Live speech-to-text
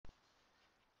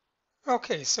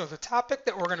Okay, so the topic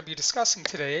that we're going to be discussing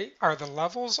today are the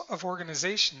levels of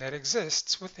organization that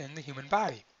exists within the human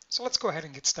body. So let's go ahead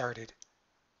and get started.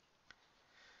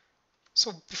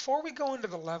 So before we go into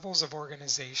the levels of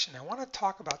organization, I want to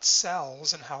talk about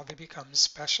cells and how they become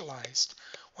specialized.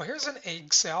 Well, here's an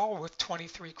egg cell with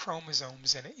 23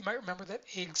 chromosomes in it. You might remember that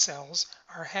egg cells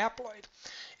are haploid.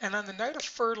 And on the night of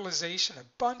fertilization, a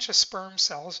bunch of sperm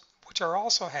cells, which are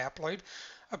also haploid,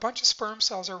 a bunch of sperm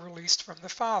cells are released from the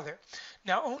father.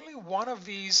 Now, only one of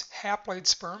these haploid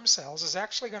sperm cells is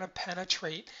actually going to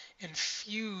penetrate and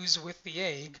fuse with the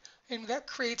egg, and that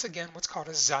creates again what's called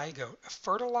a zygote, a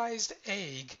fertilized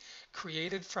egg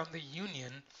created from the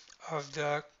union of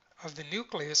the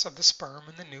nucleus of the sperm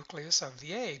and the nucleus of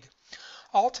the egg.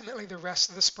 Ultimately, the rest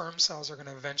of the sperm cells are going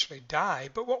to eventually die,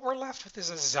 but what we're left with is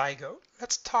a zygote.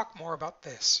 Let's talk more about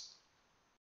this.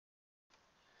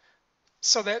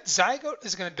 So that zygote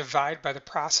is going to divide by the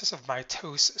process of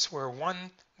mitosis, where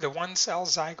the one cell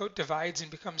zygote divides and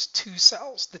becomes two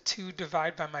cells. The two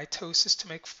divide by mitosis to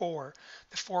make four.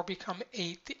 The four become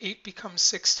eight. The eight becomes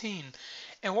 16.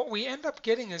 And what we end up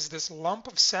getting is this lump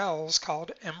of cells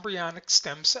called embryonic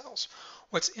stem cells.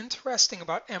 What's interesting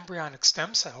about embryonic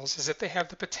stem cells is that they have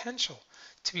the potential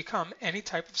to become any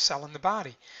type of cell in the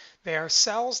body. They are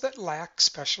cells that lack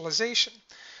specialization.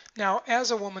 Now,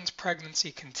 as a woman's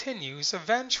pregnancy continues,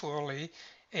 eventually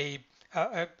a,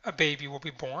 a baby will be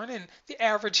born, and the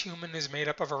average human is made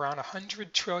up of around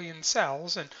 100 trillion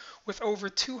cells and with over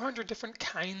 200 different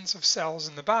kinds of cells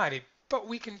in the body. But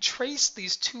we can trace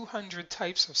these 200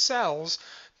 types of cells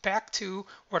back to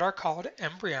what are called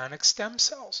embryonic stem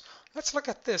cells. Let's look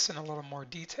at this in a little more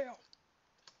detail.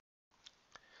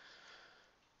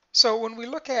 So when we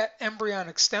look at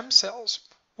embryonic stem cells,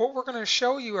 what we're going to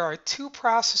show you are two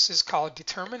processes called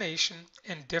determination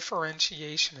and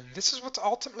differentiation. And this is what's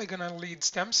ultimately going to lead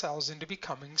stem cells into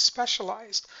becoming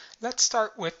specialized. Let's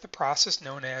start with the process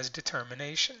known as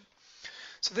determination.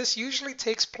 So this usually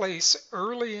takes place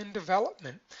early in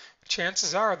development.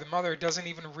 Chances are the mother doesn't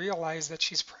even realize that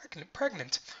she's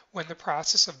pregnant when the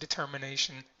process of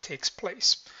determination takes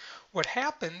place. What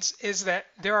happens is that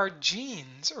there are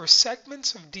genes or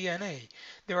segments of DNA.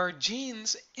 There are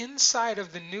genes inside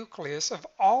of the nucleus of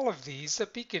all of these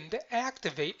that begin to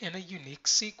activate in a unique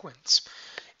sequence.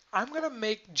 I'm going to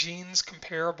make genes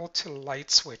comparable to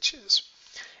light switches.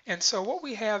 And so what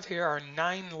we have here are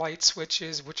 9 light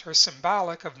switches, which are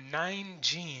symbolic of 9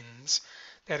 genes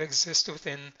that exist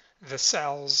within the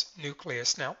cell's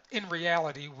nucleus. Now, in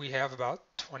reality, we have about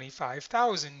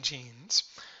 25,000 genes.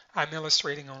 I'm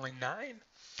illustrating only 9.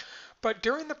 But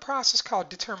during the process called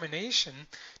determination,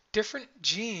 different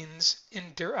genes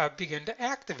begin to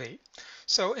activate.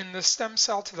 So in the stem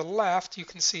cell to the left, you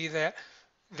can see that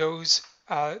those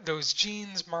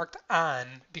genes marked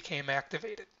on became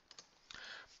activated.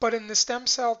 But in the stem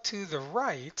cell to the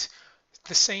right,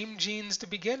 the same genes to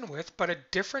begin with, but a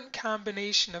different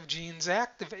combination of genes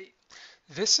activate.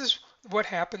 This is what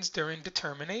happens during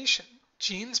determination.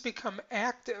 Genes become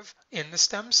active in the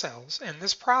stem cells, and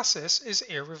this process is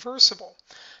irreversible.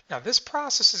 Now, this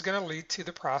process is going to lead to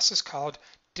the process called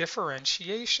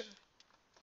differentiation.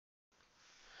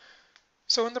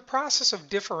 So in the process of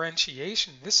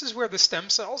differentiation, this is where the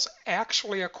stem cells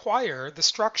actually acquire the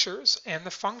structures and the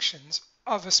functions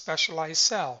of a specialized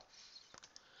cell.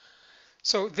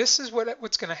 So this is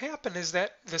what's going to happen is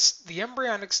that the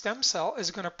embryonic stem cell is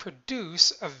going to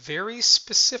produce a very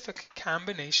specific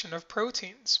combination of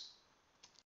proteins.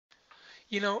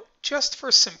 Just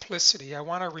for simplicity, I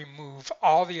want to remove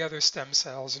all the other stem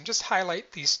cells and just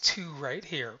highlight these two right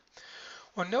here.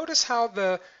 Well, notice how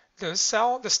the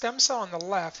stem cell on the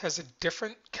left has a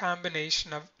different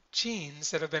combination of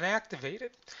genes that have been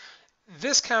activated.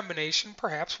 This combination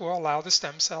perhaps will allow the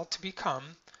stem cell to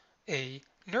become a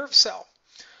nerve cell.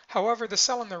 However, the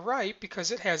cell on the right,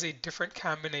 because it has a different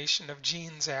combination of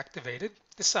genes activated,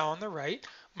 the cell on the right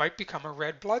might become a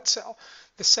red blood cell.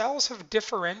 The cells have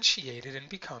differentiated and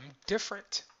become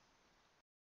different.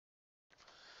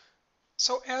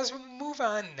 So as we move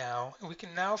on now, we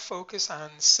can now focus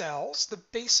on cells, the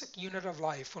basic unit of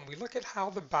life. When we look at how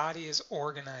the body is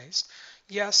organized,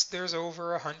 yes, there's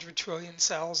over 100 trillion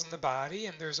cells in the body,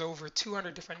 and there's over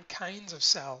 200 different kinds of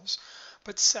cells.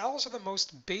 But cells are the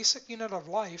most basic unit of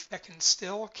life that can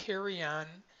still carry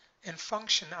on and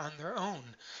function on their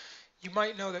own. You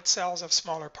might know that cells have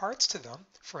smaller parts to them,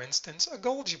 for instance, a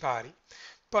Golgi body.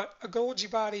 But a Golgi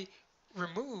body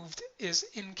removed is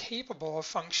incapable of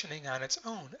functioning on its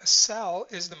own. A cell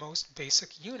is the most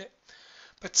basic unit.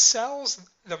 But cells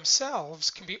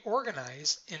themselves can be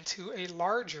organized into a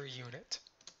larger unit.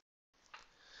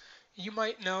 You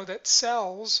might know that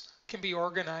cells can be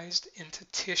organized into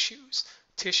tissues.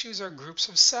 Tissues are groups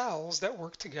of cells that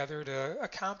work together to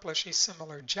accomplish a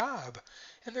similar job.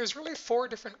 And there's really 4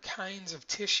 different kinds of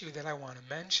tissue that I want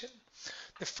to mention.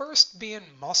 The first being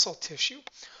muscle tissue.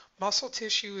 Muscle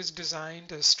tissue is designed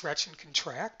to stretch and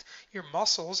contract. Your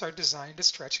muscles are designed to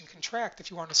stretch and contract. If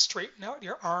you want to straighten out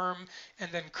your arm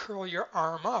and then curl your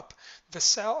arm up,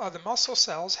 the muscle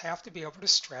cells have to be able to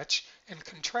stretch and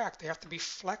contract. They have to be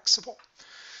flexible.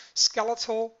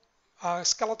 Skeletal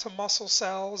muscle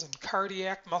cells and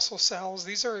cardiac muscle cells,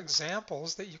 these are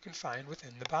examples that you can find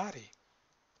within the body.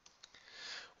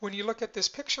 When you look at this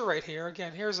picture right here,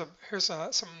 again, here's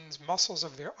some muscles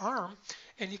of their arm,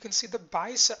 and you can see the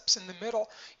biceps in the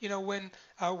middle. You know, when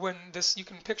you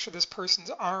can picture this person's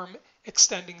arm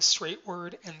extending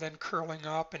straightward and then curling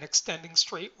up, and extending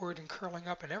straightward and curling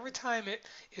up, and every time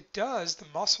it does, the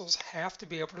muscles have to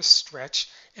be able to stretch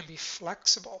and be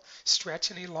flexible,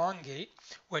 stretch and elongate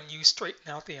when you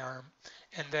straighten out the arm,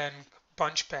 and then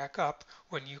bunch back up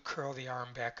when you curl the arm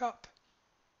back up.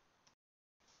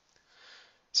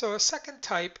 So a second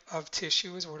type of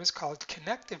tissue is what is called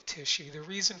connective tissue. The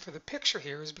reason for the picture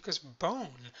here is because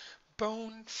bone,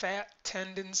 fat,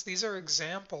 tendons, these are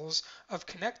examples of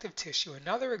connective tissue.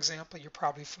 Another example you're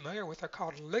probably familiar with are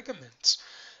called ligaments.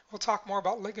 We'll talk more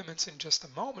about ligaments in just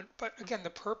a moment, but again, the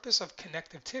purpose of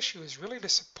connective tissue is really to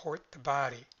support the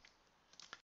body.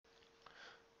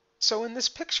 So in this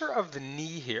picture of the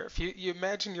knee here, if you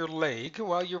imagine your leg,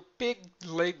 well, your big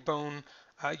leg bone,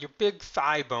 your big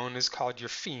thigh bone is called your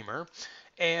femur,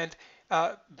 and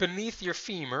beneath your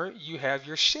femur you have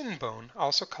your shin bone,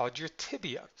 also called your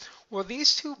tibia. Well,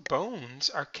 these 2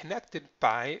 bones are connected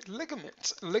by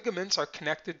ligaments. Ligaments are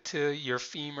connected to your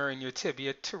femur and your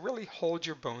tibia to really hold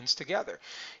your bones together.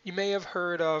 You may have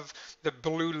heard of the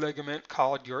blue ligament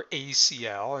called your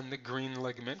ACL and the green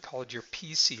ligament called your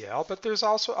PCL, but there's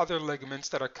also other ligaments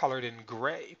that are colored in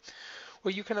gray.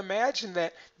 Well, you can imagine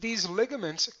that these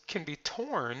ligaments can be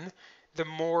torn the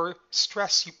more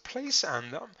stress you place on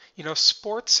them. You know,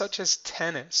 sports such as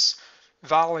tennis,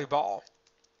 volleyball,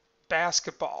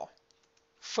 basketball,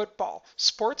 football,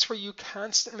 sports where you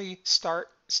constantly start,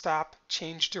 stop,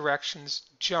 change directions,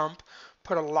 jump,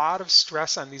 put a lot of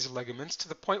stress on these ligaments to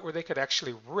the point where they could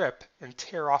actually rip and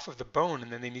tear off of the bone,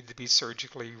 and then they need to be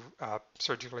surgically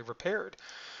repaired.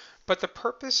 But the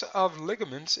purpose of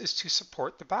ligaments is to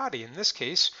support the body. In this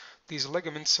case, these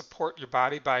ligaments support your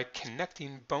body by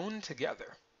connecting bone together.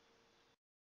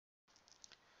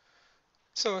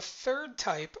 So a third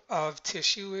type of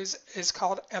tissue is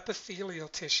called epithelial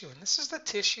tissue. And this is the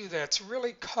tissue that's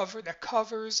really that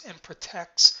covers and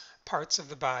protects parts of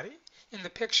the body. In the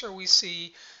picture, we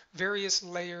see various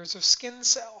layers of skin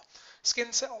cells.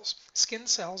 Skin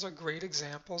cells are great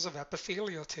examples of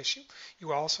epithelial tissue.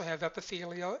 You also have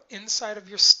epithelial inside of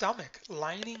your stomach,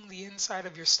 lining the inside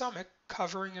of your stomach,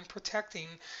 covering and protecting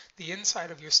the inside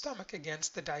of your stomach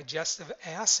against the digestive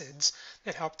acids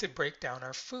that help to break down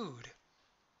our food.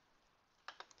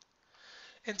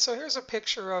 And so here's a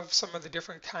picture of some of the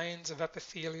different kinds of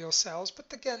epithelial cells,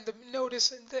 but again,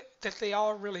 notice that they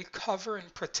all really cover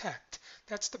and protect.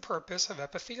 That's the purpose of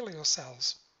epithelial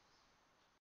cells.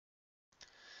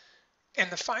 And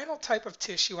the final type of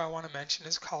tissue I want to mention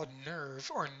is called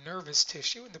nerve or nervous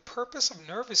tissue. And the purpose of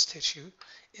nervous tissue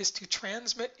is to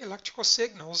transmit electrical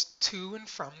signals to and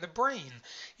from the brain.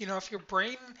 You know, if your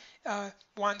brain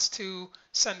wants to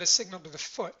send a signal to the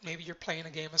foot, maybe you're playing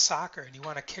a game of soccer and you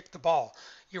want to kick the ball,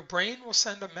 your brain will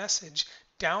send a message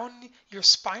down your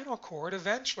spinal cord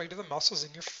eventually to the muscles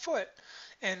in your foot.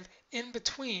 And in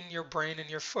between your brain and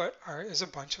your foot is a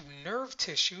bunch of nerve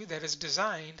tissue that is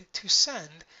designed to send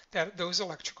those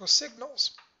electrical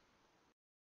signals.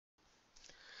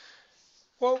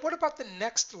 Well, what about the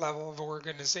next level of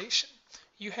organization?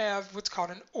 You have what's called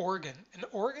an organ. An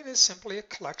organ is simply a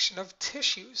collection of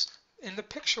tissues. In the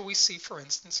picture we see, for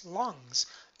instance, lungs.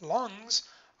 Lungs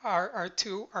are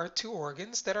two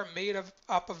organs that are made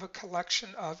up of a collection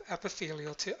of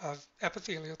epithelial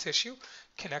tissue,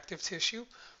 connective tissue,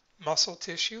 muscle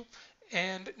tissue,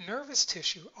 and nervous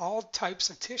tissue. All types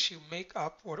of tissue make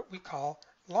up what we call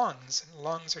lungs. And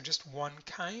lungs are just one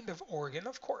kind of organ,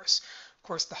 of course. Of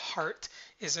course, the heart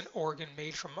is an organ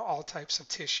made from all types of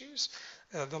tissues.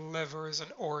 The liver is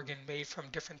an organ made from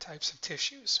different types of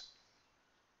tissues.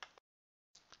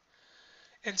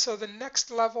 And so the next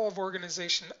level of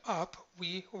organization up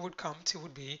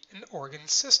would be an organ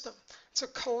system. It's a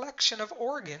collection of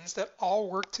organs that all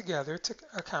work together to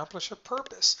accomplish a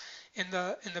purpose. In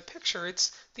the picture,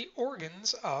 it's the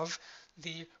organs of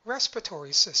the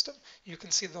respiratory system. You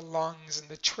can see the lungs and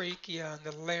the trachea and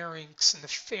the larynx and the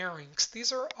pharynx.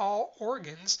 These are all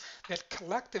organs that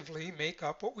collectively make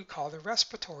up what we call the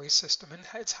respiratory system, and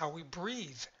it's how we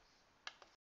breathe.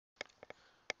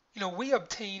 We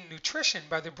obtain nutrition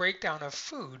by the breakdown of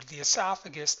food. The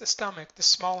esophagus, the stomach, the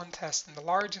small intestine, the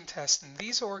large intestine.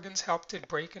 These organs help to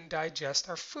break and digest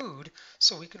our food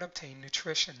so we can obtain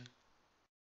nutrition.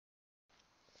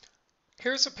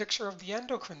 Here's a picture of the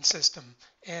endocrine system,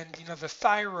 and the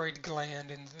thyroid gland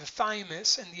and the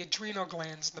thymus and the adrenal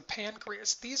glands and the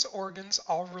pancreas. These organs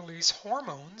all release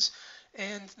hormones,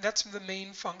 and that's the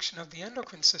main function of the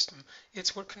endocrine system.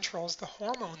 It's what controls the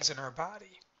hormones in our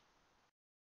body.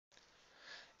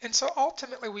 And so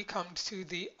ultimately we come to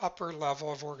the upper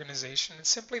level of organization. It's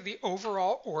simply the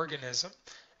overall organism.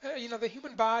 The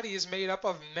human body is made up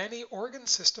of many organ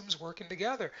systems working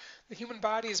together. The human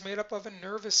body is made up of a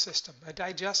nervous system, a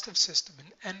digestive system,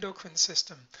 an endocrine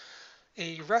system,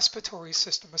 a respiratory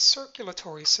system, a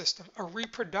circulatory system, a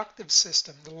reproductive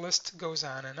system. The list goes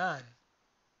on and on.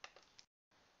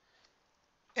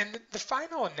 And the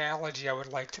final analogy I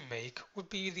would like to make would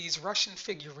be these Russian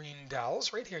figurine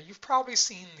dolls right here. You've probably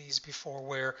seen these before,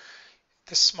 where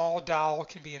the small doll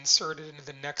can be inserted into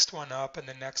the next one up and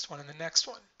the next one and the next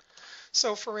one.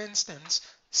 So for instance,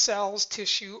 cells,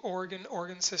 tissue,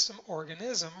 organ system,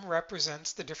 organism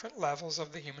represents the different levels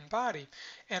of the human body.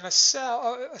 And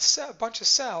a bunch of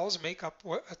cells make up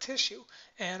a tissue,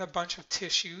 and a bunch of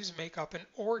tissues make up an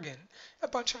organ. A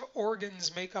bunch of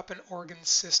organs make up an organ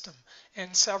system,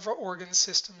 and several organ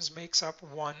systems makes up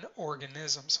one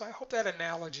organism. So I hope that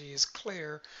analogy is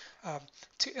clear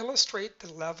to illustrate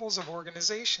the levels of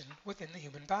organization within the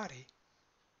human body.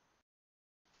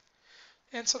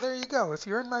 And so there you go. If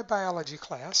you're in my biology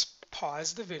class,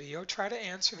 pause the video, try to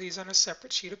answer these on a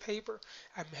separate sheet of paper.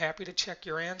 I'm happy to check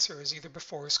your answers either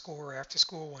before school or after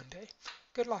school one day.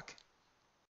 Good luck.